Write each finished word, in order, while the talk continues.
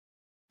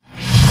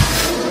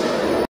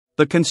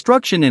The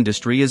construction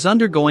industry is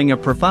undergoing a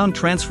profound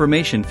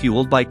transformation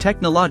fueled by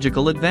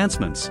technological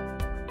advancements.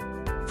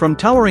 From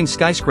towering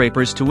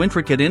skyscrapers to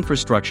intricate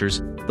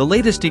infrastructures, the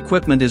latest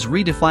equipment is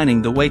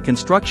redefining the way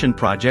construction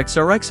projects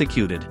are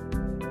executed.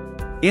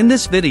 In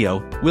this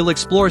video, we'll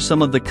explore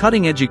some of the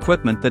cutting-edge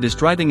equipment that is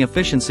driving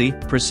efficiency,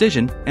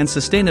 precision, and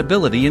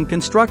sustainability in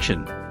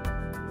construction.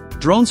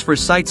 Drones for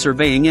site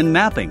surveying and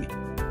mapping.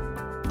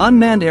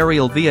 Unmanned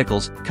aerial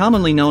vehicles,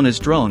 commonly known as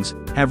drones,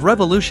 have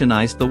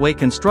revolutionized the way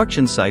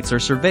construction sites are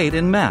surveyed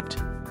and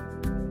mapped.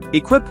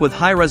 Equipped with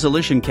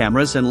high-resolution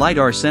cameras and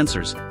LiDAR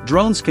sensors,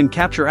 drones can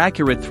capture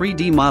accurate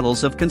 3D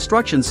models of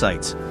construction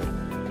sites.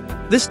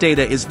 This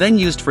data is then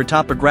used for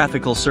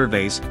topographical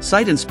surveys,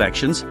 site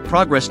inspections,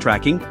 progress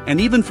tracking,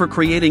 and even for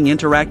creating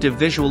interactive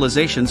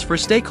visualizations for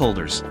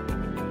stakeholders.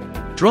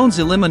 Drones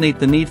eliminate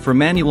the need for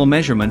manual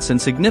measurements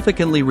and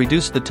significantly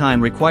reduce the time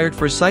required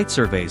for site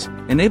surveys,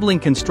 enabling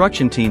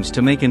construction teams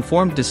to make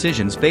informed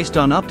decisions based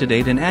on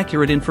up-to-date and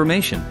accurate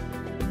information.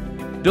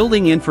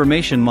 Building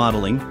Information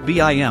Modeling,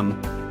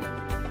 BIM.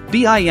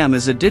 BIM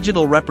is a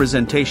digital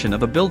representation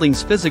of a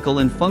building's physical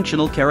and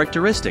functional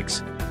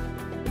characteristics.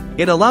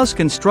 It allows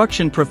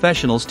construction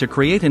professionals to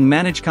create and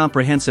manage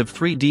comprehensive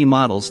 3D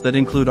models that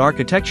include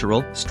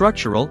architectural,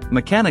 structural,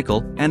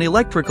 mechanical, and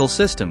electrical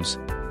systems.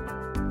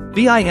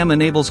 BIM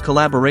enables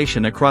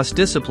collaboration across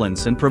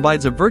disciplines and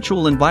provides a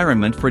virtual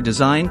environment for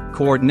design,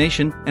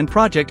 coordination, and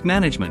project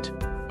management.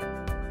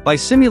 By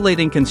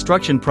simulating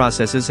construction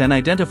processes and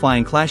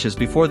identifying clashes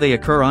before they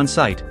occur on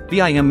site,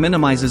 BIM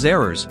minimizes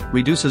errors,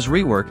 reduces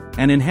rework,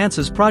 and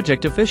enhances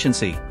project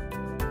efficiency.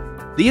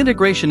 The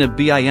integration of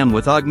BIM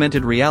with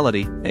augmented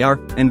reality (AR)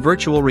 and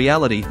virtual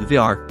reality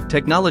 (VR)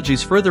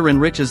 technologies further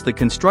enriches the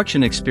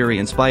construction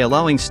experience by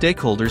allowing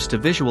stakeholders to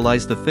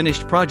visualize the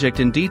finished project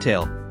in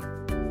detail.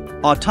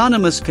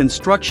 Autonomous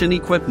construction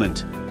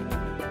equipment.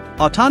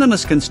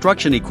 Autonomous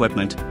construction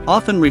equipment,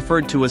 often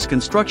referred to as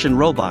construction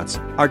robots,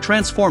 are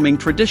transforming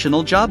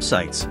traditional job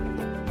sites.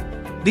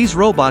 These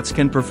robots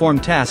can perform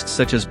tasks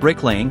such as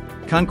bricklaying,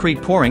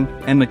 concrete pouring,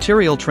 and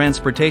material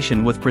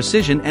transportation with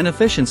precision and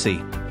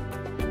efficiency.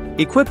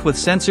 Equipped with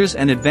sensors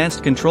and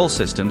advanced control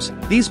systems,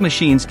 these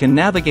machines can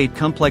navigate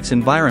complex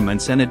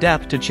environments and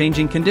adapt to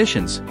changing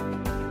conditions.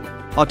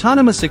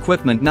 Autonomous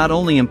equipment not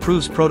only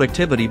improves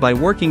productivity by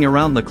working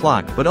around the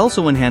clock but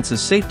also enhances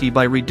safety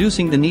by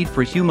reducing the need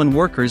for human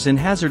workers in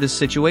hazardous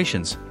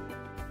situations.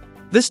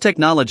 This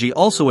technology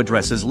also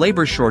addresses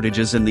labor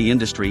shortages in the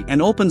industry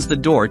and opens the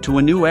door to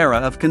a new era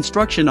of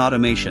construction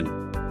automation.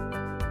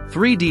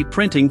 3D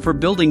printing for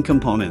building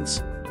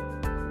components.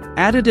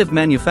 Additive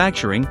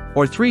manufacturing,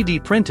 or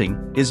 3D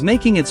printing, is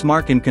making its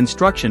mark in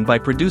construction by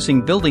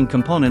producing building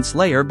components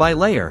layer by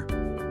layer.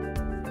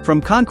 From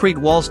concrete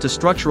walls to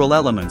structural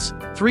elements,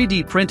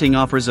 3D printing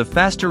offers a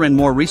faster and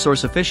more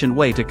resource-efficient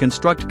way to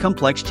construct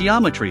complex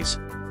geometries.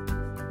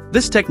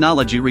 This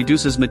technology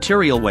reduces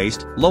material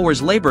waste,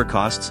 lowers labor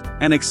costs,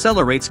 and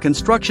accelerates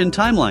construction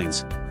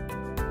timelines.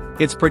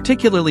 It's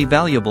particularly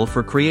valuable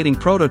for creating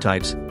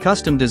prototypes,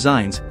 custom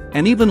designs,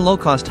 and even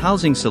low-cost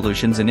housing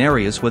solutions in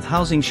areas with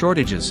housing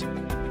shortages.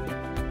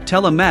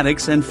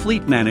 Telematics and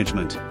fleet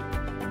management.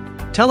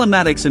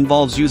 Telematics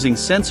involves using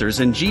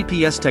sensors and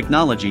GPS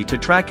technology to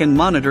track and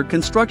monitor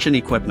construction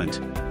equipment.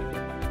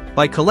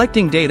 By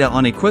collecting data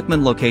on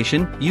equipment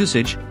location,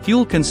 usage,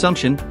 fuel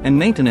consumption, and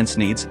maintenance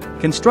needs,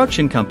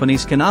 construction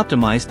companies can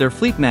optimize their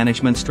fleet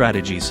management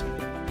strategies.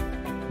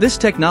 This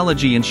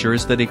technology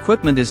ensures that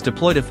equipment is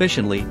deployed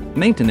efficiently,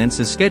 maintenance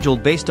is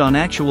scheduled based on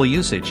actual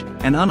usage,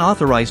 and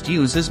unauthorized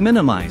use is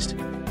minimized.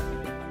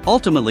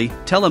 Ultimately,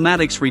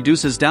 telematics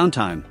reduces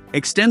downtime,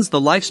 extends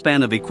the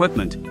lifespan of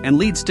equipment, and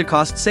leads to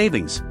cost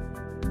savings.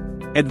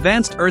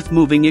 Advanced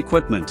earth-moving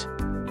equipment.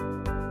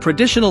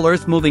 Traditional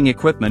earth-moving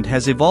equipment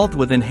has evolved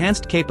with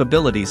enhanced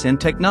capabilities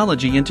and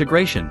technology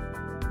integration.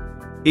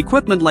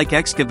 Equipment like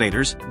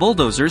excavators,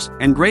 bulldozers,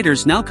 and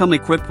graders now come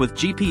equipped with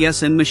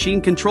GPS and machine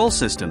control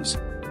systems.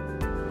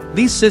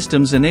 These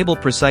systems enable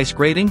precise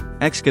grading,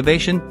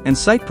 excavation, and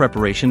site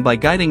preparation by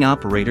guiding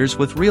operators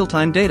with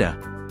real-time data.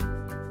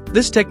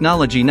 This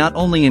technology not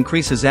only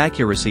increases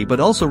accuracy but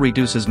also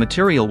reduces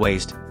material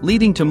waste,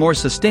 leading to more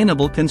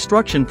sustainable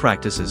construction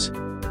practices.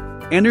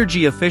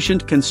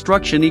 Energy-efficient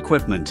construction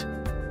equipment.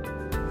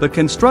 The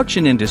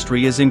construction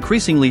industry is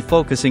increasingly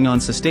focusing on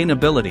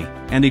sustainability,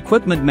 and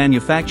equipment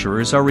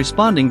manufacturers are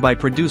responding by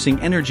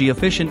producing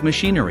energy-efficient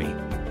machinery.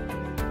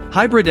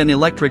 Hybrid and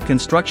electric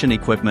construction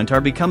equipment are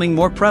becoming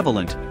more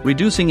prevalent,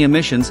 reducing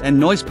emissions and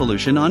noise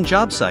pollution on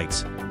job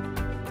sites.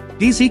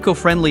 These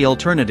eco-friendly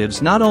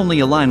alternatives not only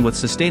align with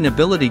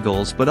sustainability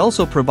goals but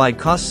also provide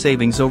cost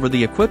savings over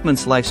the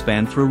equipment's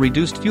lifespan through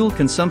reduced fuel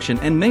consumption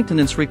and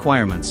maintenance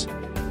requirements.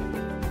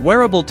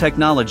 Wearable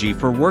technology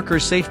for worker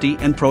safety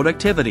and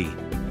productivity.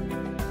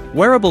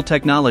 Wearable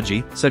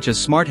technology, such as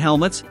smart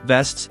helmets,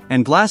 vests,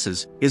 and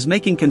glasses, is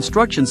making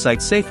construction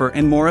sites safer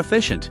and more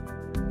efficient.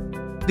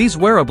 These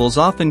wearables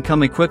often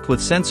come equipped with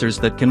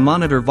sensors that can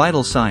monitor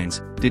vital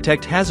signs,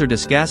 detect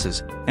hazardous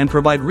gases, and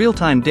provide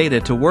real-time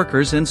data to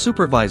workers and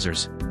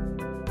supervisors.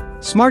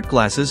 Smart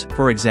glasses,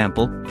 for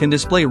example, can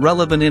display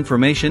relevant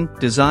information,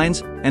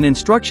 designs, and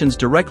instructions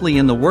directly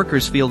in the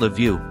worker's field of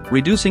view,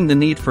 reducing the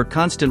need for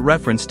constant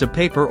reference to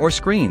paper or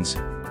screens.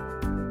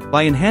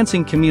 By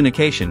enhancing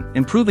communication,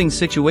 improving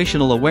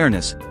situational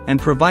awareness, and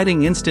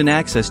providing instant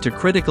access to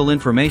critical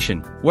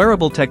information,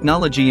 wearable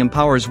technology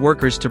empowers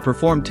workers to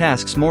perform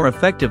tasks more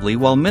effectively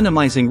while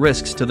minimizing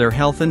risks to their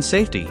health and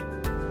safety.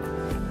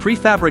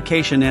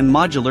 Prefabrication and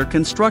modular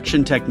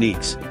construction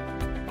techniques.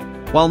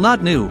 While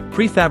not new,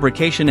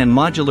 prefabrication and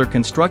modular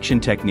construction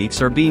techniques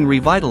are being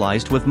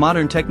revitalized with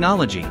modern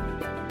technology.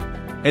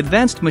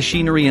 Advanced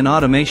machinery and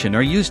automation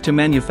are used to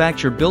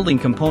manufacture building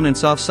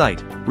components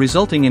off-site,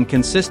 resulting in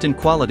consistent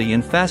quality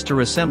and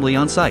faster assembly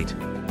on-site.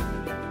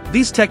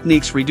 These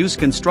techniques reduce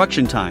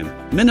construction time,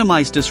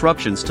 minimize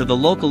disruptions to the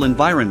local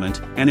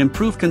environment, and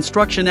improve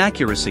construction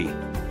accuracy.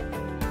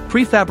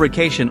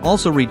 Prefabrication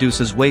also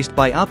reduces waste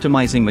by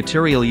optimizing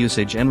material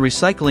usage and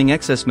recycling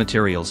excess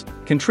materials,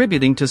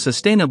 contributing to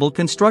sustainable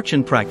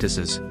construction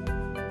practices.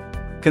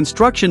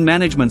 Construction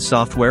management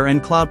software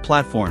and cloud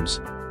platforms.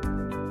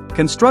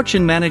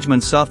 Construction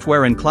management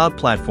software and cloud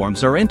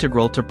platforms are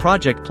integral to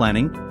project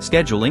planning,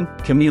 scheduling,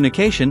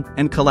 communication,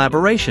 and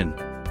collaboration.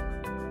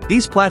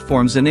 These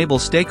platforms enable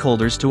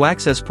stakeholders to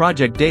access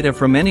project data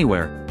from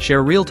anywhere,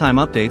 share real-time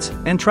updates,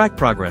 and track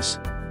progress.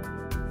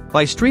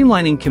 By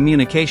streamlining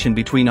communication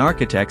between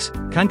architects,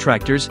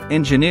 contractors,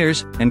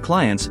 engineers, and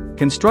clients,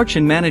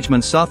 construction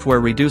management software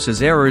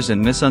reduces errors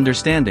and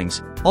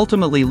misunderstandings,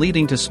 ultimately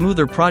leading to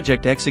smoother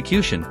project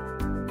execution.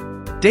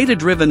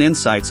 Data-driven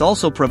insights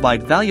also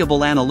provide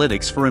valuable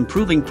analytics for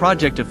improving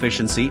project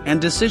efficiency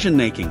and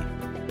decision-making.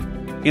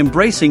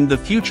 Embracing the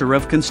future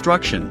of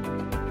construction.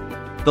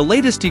 The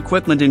latest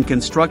equipment in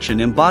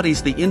construction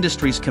embodies the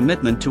industry's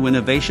commitment to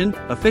innovation,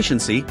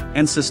 efficiency,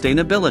 and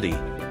sustainability.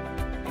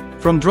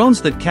 From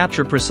drones that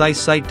capture precise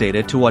site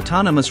data to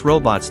autonomous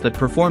robots that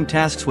perform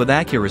tasks with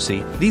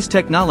accuracy, these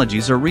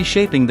technologies are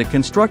reshaping the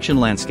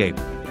construction landscape.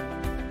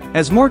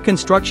 As more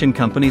construction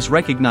companies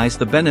recognize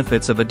the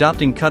benefits of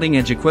adopting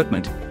cutting-edge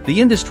equipment,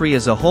 the industry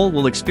as a whole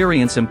will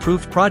experience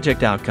improved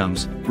project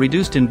outcomes,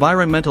 reduced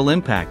environmental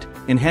impact,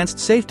 enhanced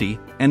safety,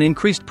 and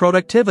increased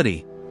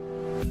productivity.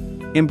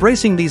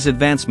 Embracing these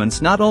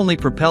advancements not only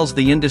propels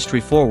the industry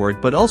forward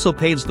but also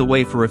paves the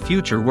way for a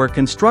future where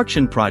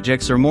construction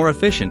projects are more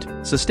efficient,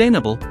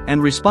 sustainable,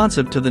 and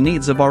responsive to the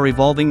needs of our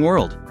evolving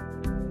world.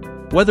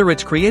 Whether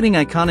it's creating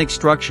iconic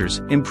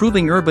structures,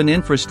 improving urban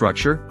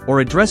infrastructure,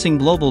 or addressing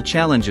global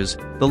challenges,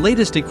 the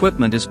latest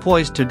equipment is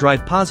poised to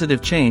drive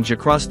positive change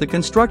across the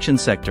construction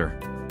sector.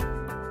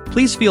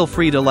 Please feel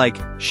free to like,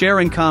 share,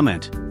 and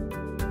comment.